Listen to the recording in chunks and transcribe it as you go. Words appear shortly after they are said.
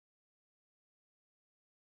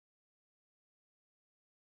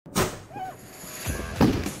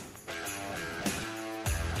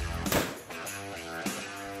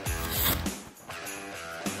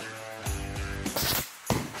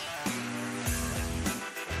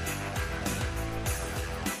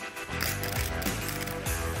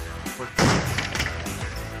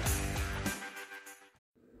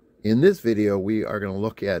In this video, we are going to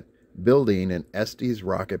look at building an Estes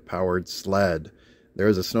rocket-powered sled. There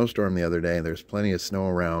was a snowstorm the other day, and there's plenty of snow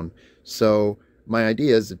around. So my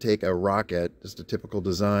idea is to take a rocket, just a typical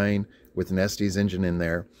design with an Estes engine in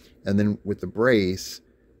there, and then with the brace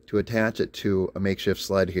to attach it to a makeshift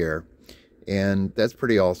sled here. And that's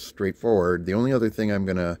pretty all straightforward. The only other thing I'm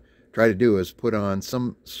going to try to do is put on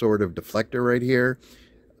some sort of deflector right here.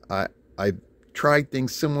 I tried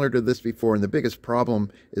things similar to this before, and the biggest problem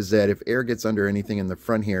is that if air gets under anything in the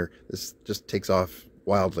front here, this just takes off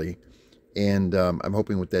wildly. And I'm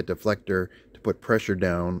hoping with that deflector to put pressure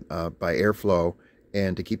down by airflow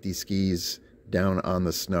and to keep these skis down on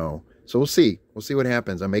the snow. So we'll see what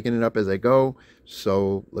happens. I'm making it up as I go,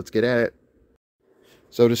 so let's get at it.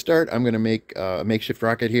 So to start, I'm going to make a makeshift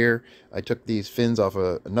rocket here. I took these fins off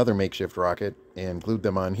another makeshift rocket and glued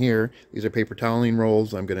them on here. These are paper toweling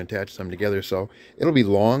rolls. I'm going to attach them together, so it'll be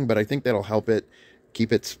long, but I think that'll help it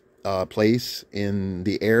keep its place in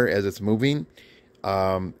the air as it's moving.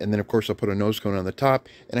 And then, of course, I'll put a nose cone on the top.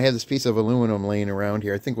 And I have this piece of aluminum laying around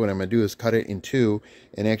here. I think what I'm going to do is cut it in two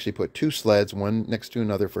and actually put two sleds, one next to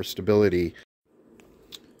another for stability.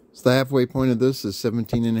 So the halfway point of this is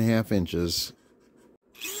 17.5 inches.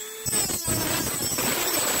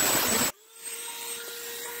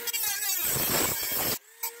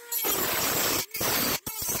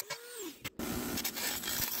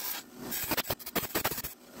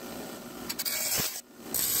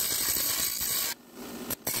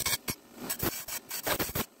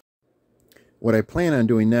 What I plan on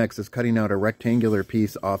doing next is cutting out a rectangular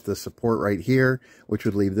piece off the support right here, which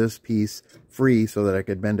would leave this piece free so that I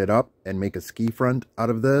could bend it up and make a ski front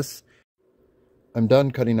out of this. I'm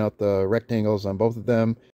done cutting out the rectangles on both of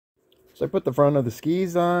them. So I put the front of the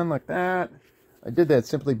skis on like that. I did that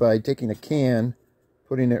simply by taking a can,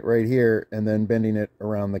 putting it right here, and then bending it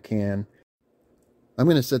around the can. I'm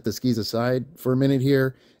going to set the skis aside for a minute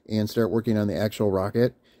here and start working on the actual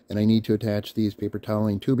rocket. And I need to attach these paper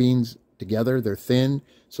toweling tubings together. They're thin,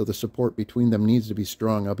 so the support between them needs to be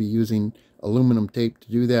strong. I'll be using aluminum tape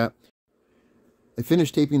to do that. I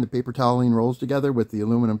finished taping the paper toweling rolls together with the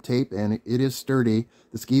aluminum tape, and it is sturdy.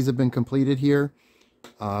 The skis have been completed here.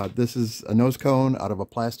 This is a nose cone out of a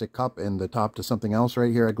plastic cup and the top to something else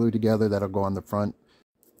right here I glued together. That'll go on the front.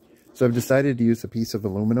 So I've decided to use a piece of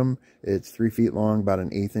aluminum. It's 3 feet long, about an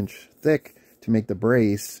 1/8 inch thick, to make the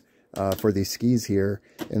brace for these skis here.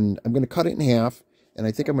 And I'm going to cut it in half, and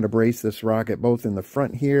I think I'm going to brace this rocket both in the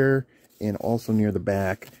front here and also near the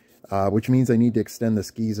back, which means I need to extend the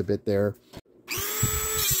skis a bit there.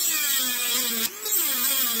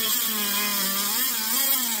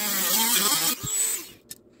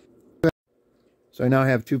 So I now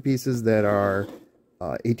have two pieces that are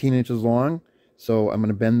 18 inches long. So I'm going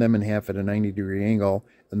to bend them in half at a 90-degree angle,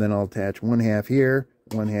 and then I'll attach one half here,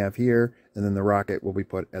 and then the rocket will be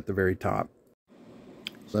put at the very top.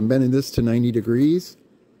 So I'm bending this to 90 degrees.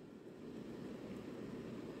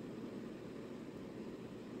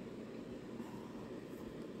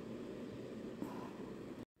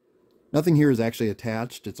 Nothing here is actually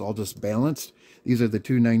attached. It's all just balanced. These are the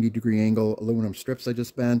two 90-degree angle aluminum strips I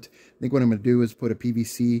just bent. I think what I'm going to do is put a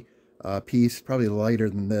PVC piece, probably lighter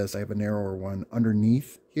than this. I have a narrower one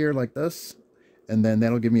underneath here like this. And then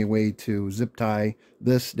that'll give me a way to zip tie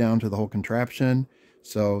this down to the whole contraption.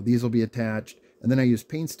 So these will be attached. And then I use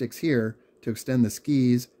paint sticks here to extend the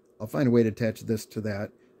skis. I'll find a way to attach this to that.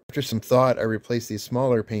 After some thought, I replaced these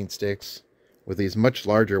smaller paint sticks with these much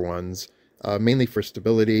larger ones. Mainly for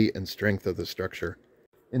stability and strength of the structure.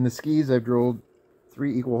 In the skis, I've drilled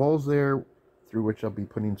 3 equal holes there, through which I'll be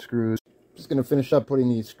putting screws. Just going to finish up putting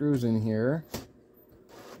these screws in here.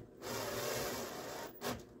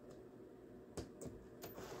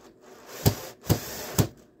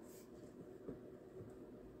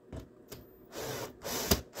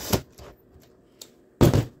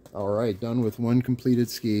 Alright, done with one completed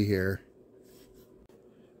ski here.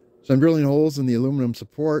 So I'm drilling holes in the aluminum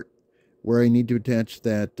support where I need to attach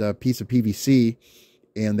that piece of PVC,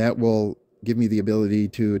 and that will give me the ability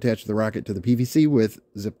to attach the rocket to the PVC with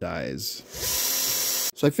zip ties.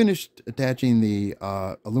 So I finished attaching the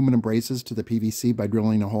aluminum braces to the PVC by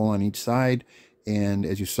drilling a hole on each side, and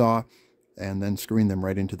as you saw, and then screwing them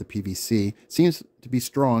right into the PVC. Seems to be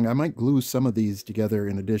strong. I might glue some of these together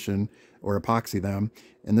in addition, or epoxy them,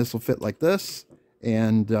 and this will fit like this.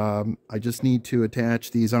 And I just need to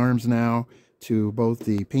attach these arms now to both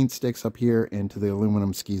the paint sticks up here and to the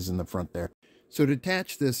aluminum skis in the front there. So to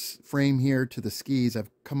attach this frame here to the skis,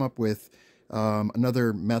 I've come up with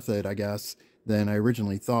another method, I guess, than I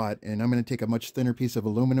originally thought. And I'm going to take a much thinner piece of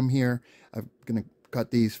aluminum here. I'm going to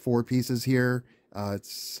cut these 4 pieces here.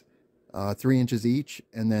 It's 3 inches each,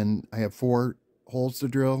 and then I have 4 holes to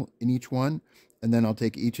drill in each one, and then I'll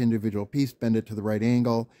take each individual piece, bend it to the right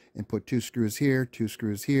angle, and put 2 screws here, 2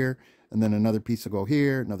 screws here, and then another piece will go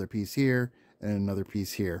here, another piece here, and another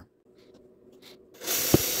piece here.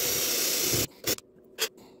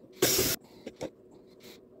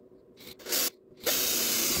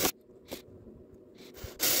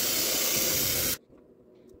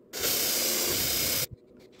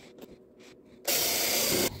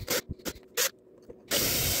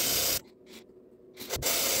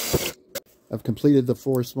 I've completed the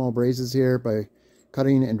 4 small braces here by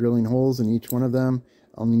cutting and drilling holes in each one of them.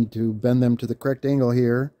 I'll need to bend them to the correct angle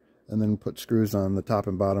here and then put screws on the top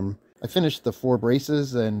and bottom. I finished the 4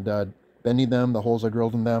 braces and bending them. The holes are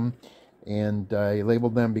drilled in them, and I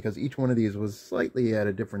labeled them because each one of these was slightly at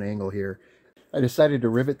a different angle here. I decided to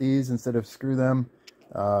rivet these instead of screw them.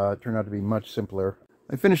 It turned out to be much simpler.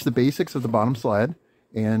 I finished the basics of the bottom sled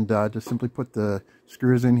and just simply put the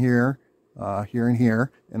screws in here, here and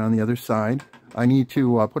here, and on the other side. I need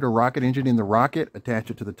to put a rocket engine in the rocket, attach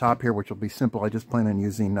it to the top here, which will be simple. I just plan on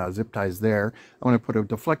using zip ties there. I want to put a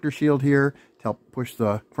deflector shield here to help push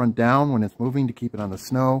the front down when it's moving to keep it on the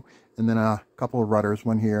snow, and then a couple of rudders,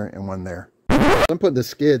 one here and one there. I'm putting the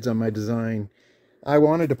skids on my design. I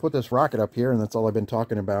wanted to put this rocket up here, and that's all I've been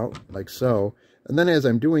talking about, like so. And then as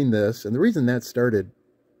I'm doing this, and the reason that started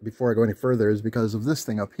before I go any further is because of this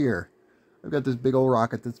thing up here. I've got this big old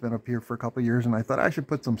rocket that's been up here for a couple of years, and I thought I should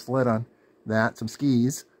put some sled on that, some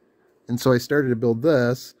skis. And so I started to build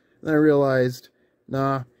this, and then I realized,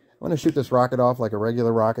 nah, I want to shoot this rocket off like a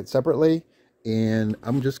regular rocket separately, and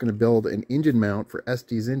I'm just going to build an engine mount for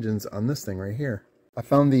ST's engines on this thing right here. I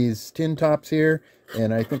found these tin tops here,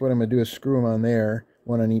 and I think what I'm going to do is screw them on there,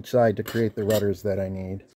 one on each side, to create the rudders that I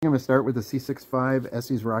need. I'm going to start with the C65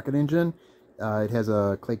 ST's rocket engine. It has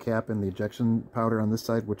a clay cap and the ejection powder on this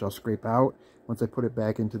side, which I'll scrape out once I put it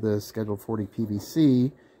back into the Schedule 40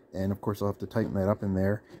 PVC. And of course I'll have to tighten that up in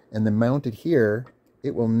there. And then mounted here,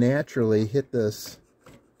 it will naturally hit this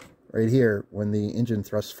right here when the engine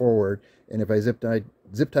thrusts forward. And if I zip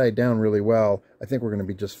tie it down really well, I think we're going to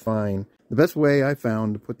be just fine. The best way I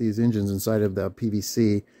found to put these engines inside of the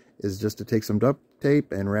PVC is just to take some duct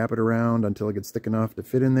tape and wrap it around until it gets thick enough to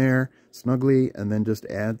fit in there snugly, and then just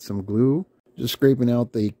add some glue. Just scraping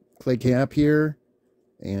out the clay cap here,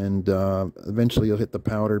 and eventually you'll hit the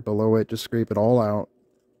powder below it. Just scrape it all out.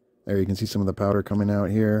 There, you can see some of the powder coming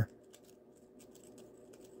out here.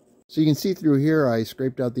 So you can see through here I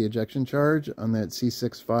scraped out the ejection charge on that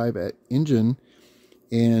C65 engine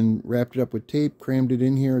and wrapped it up with tape, crammed it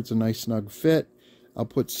in here. It's a nice snug fit. I'll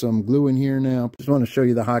put some glue in here now. Just want to show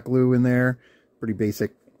you the hot glue in there. Pretty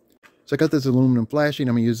basic. So I got this aluminum flashing.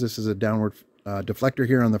 I'm going to use this as a downward deflector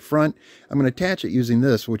here on the front. I'm going to attach it using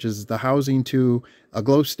this, which is the housing to a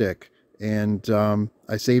glow stick. And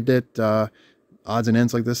I saved it. Odds and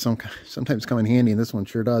ends like this sometimes come in handy, and this one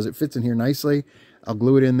sure does. It fits in here nicely. I'll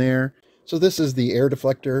glue it in there. So this is the air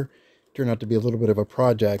deflector. Turned out to be a little bit of a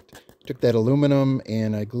project. Took that aluminum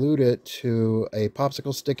and I glued it to a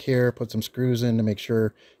popsicle stick here, put some screws in to make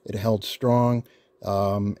sure it held strong.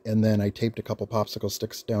 And then I taped a couple popsicle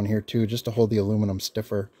sticks down here too, just to hold the aluminum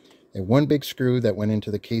stiffer. And one big screw that went into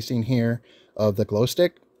the casing here of the glow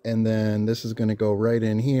stick. And then this is going to go right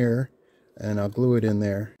in here, and I'll glue it in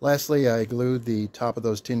there. Lastly, I glued the top of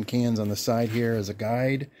those tin cans on the side here as a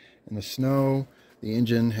guide in the snow. The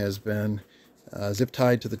engine has been zip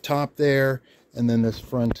tied to the top there, and then this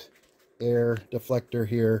front air deflector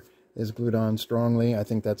here is glued on strongly. I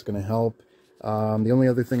think that's going to help. The only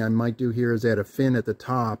other thing I might do here is add a fin at the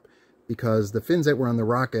top, because the fins that were on the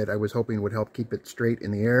rocket I was hoping would help keep it straight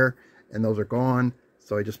in the air, and those are gone,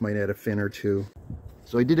 so I just might add a fin or two.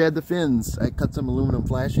 So I did add the fins. I cut some aluminum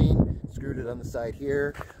flashing, screwed it on the side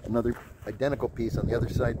here, another identical piece on the other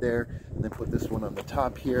side there, and then put this one on the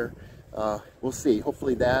top here. We'll see.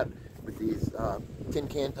 Hopefully that, with these tin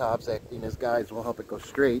can tops acting as guides, will help it go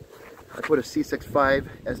straight. I put a C65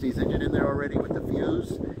 SD's engine in there already with the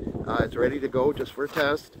fuse. It's ready to go just for a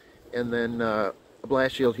test. And then a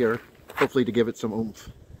blast shield here, hopefully to give it some oomph.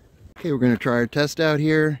 Okay, we're going to try our test out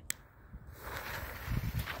here.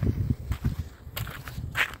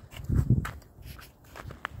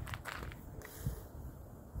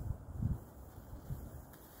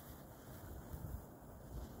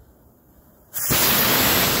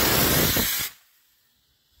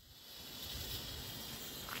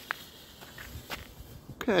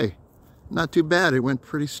 Okay, not too bad. It went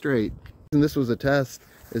pretty straight. And this was a test,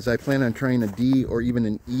 as I plan on trying a D or even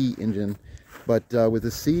an E engine. But with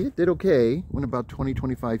the C, it did okay. Went about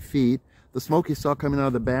 20-25 feet. The smoke you saw coming out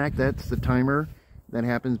of the back, that's the timer. That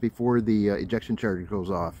happens before the ejection charge goes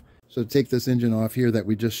off. So to take this engine off here that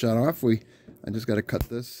we just shut off, I just got to cut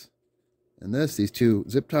this and these two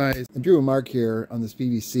zip ties. I drew a mark here on this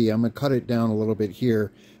PVC. I'm going to cut it down a little bit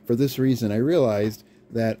here. For this reason, I realized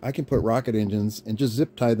that I can put rocket engines and just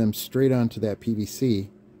zip tie them straight onto that PVC,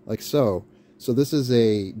 like so. So this is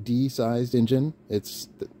a D-sized engine. It's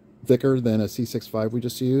thicker than a C65 we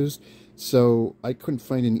just used. So I couldn't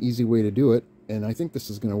find an easy way to do it, and I think this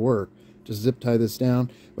is going to work. Just zip tie this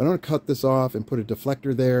down. But I'm going to cut this off and put a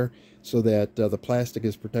deflector there so that the plastic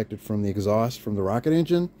is protected from the exhaust from the rocket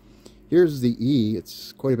engine. Here's the E.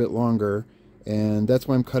 It's quite a bit longer, and that's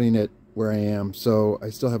why I'm cutting it where I am. So I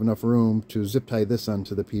still have enough room to zip tie this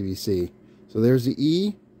onto the PVC. So there's the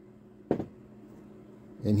E,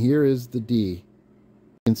 and here is the D. You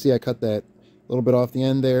can see I cut that a little bit off the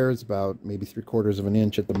end there. It's about maybe 3/4 of an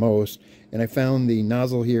inch at the most. And I found the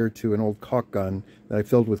nozzle here to an old caulk gun that I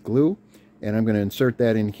filled with glue, and I'm going to insert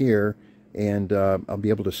that in here, and I'll be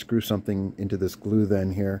able to screw something into this glue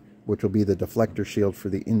then here, which will be the deflector shield for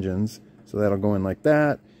the engines. So that'll go in like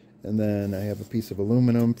that. And then I have a piece of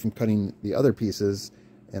aluminum from cutting the other pieces,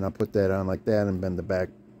 and I'll put that on like that and bend the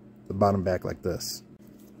bottom back like this.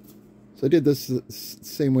 So I did this the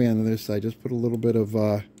same way on the other side. Just put a little bit of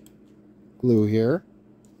glue here.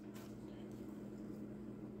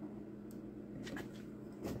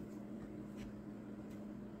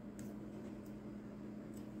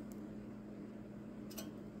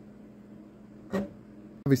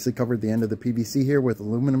 Obviously covered the end of the PVC here with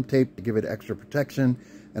aluminum tape to give it extra protection,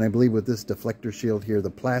 and I believe with this deflector shield here, the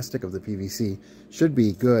plastic of the PVC should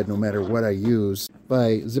be good no matter what I use. If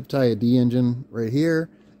I zip tie a D engine right here,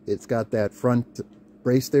 it's got that front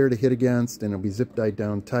brace there to hit against, and it'll be zip tied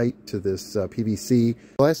down tight to this PVC.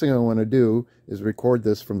 The last thing I want to do is record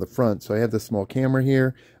this from the front. So I have this small camera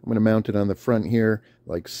here. I'm going to mount it on the front here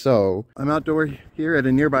like so. I'm outdoor here at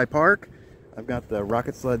a nearby park. I've got the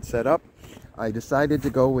rocket sled set up. I decided to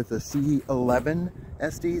go with the C11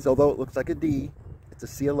 Estes, although it looks like a D. It's a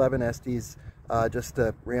C11 Estes, just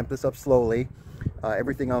to ramp this up slowly.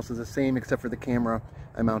 Everything else is the same except for the camera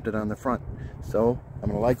I mounted on the front. So I'm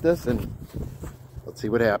going to light this and let's see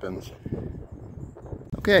what happens.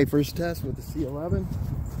 Okay, first test with the C11.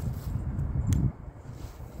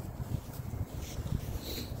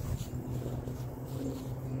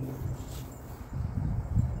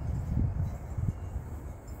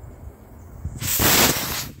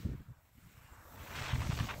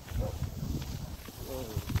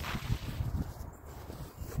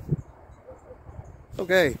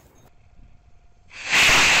 Okay.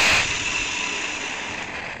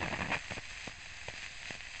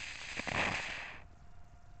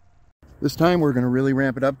 This time we're going to really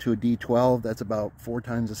ramp it up to a D12. That's about 4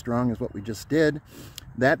 times as strong as what we just did.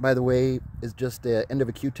 That, by the way, is just the end of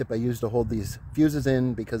a Q-tip I use to hold these fuses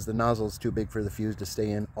in because the nozzle is too big for the fuse to stay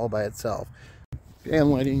in all by itself. Okay, I'm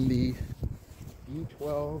lighting the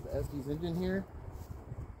D12 Estes engine here.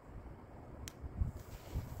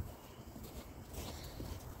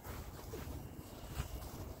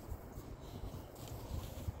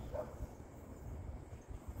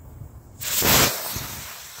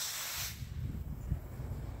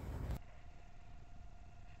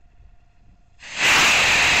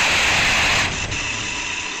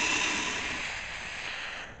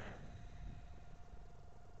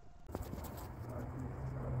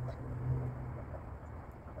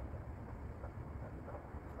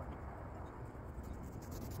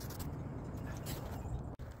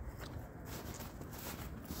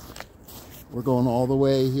 We're going all the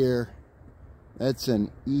way here. That's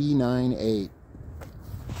an E98.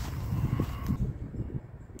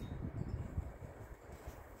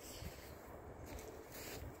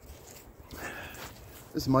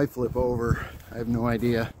 This might flip over. I have no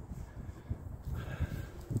idea.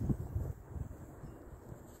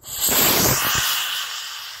 Oh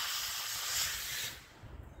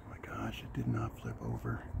my gosh, it did not flip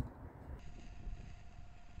over.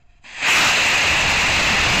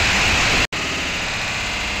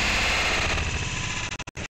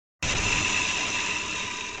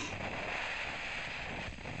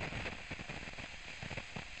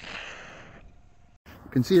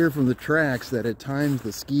 You can see here from the tracks that at times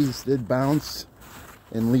the skis did bounce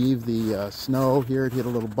and leave the snow. Here it hit a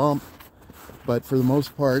little bump, but for the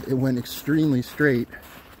most part it went extremely straight.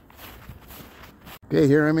 Okay,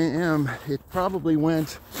 here I am. It probably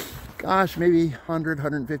went, gosh, maybe 100,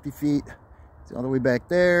 150 feet. It's all the way back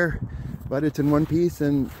there, but it's in one piece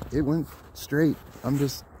and it went straight. I'm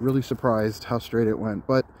just really surprised how straight it went,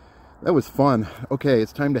 but that was fun. Okay,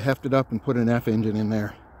 it's time to heft it up and put an F engine in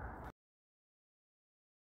there.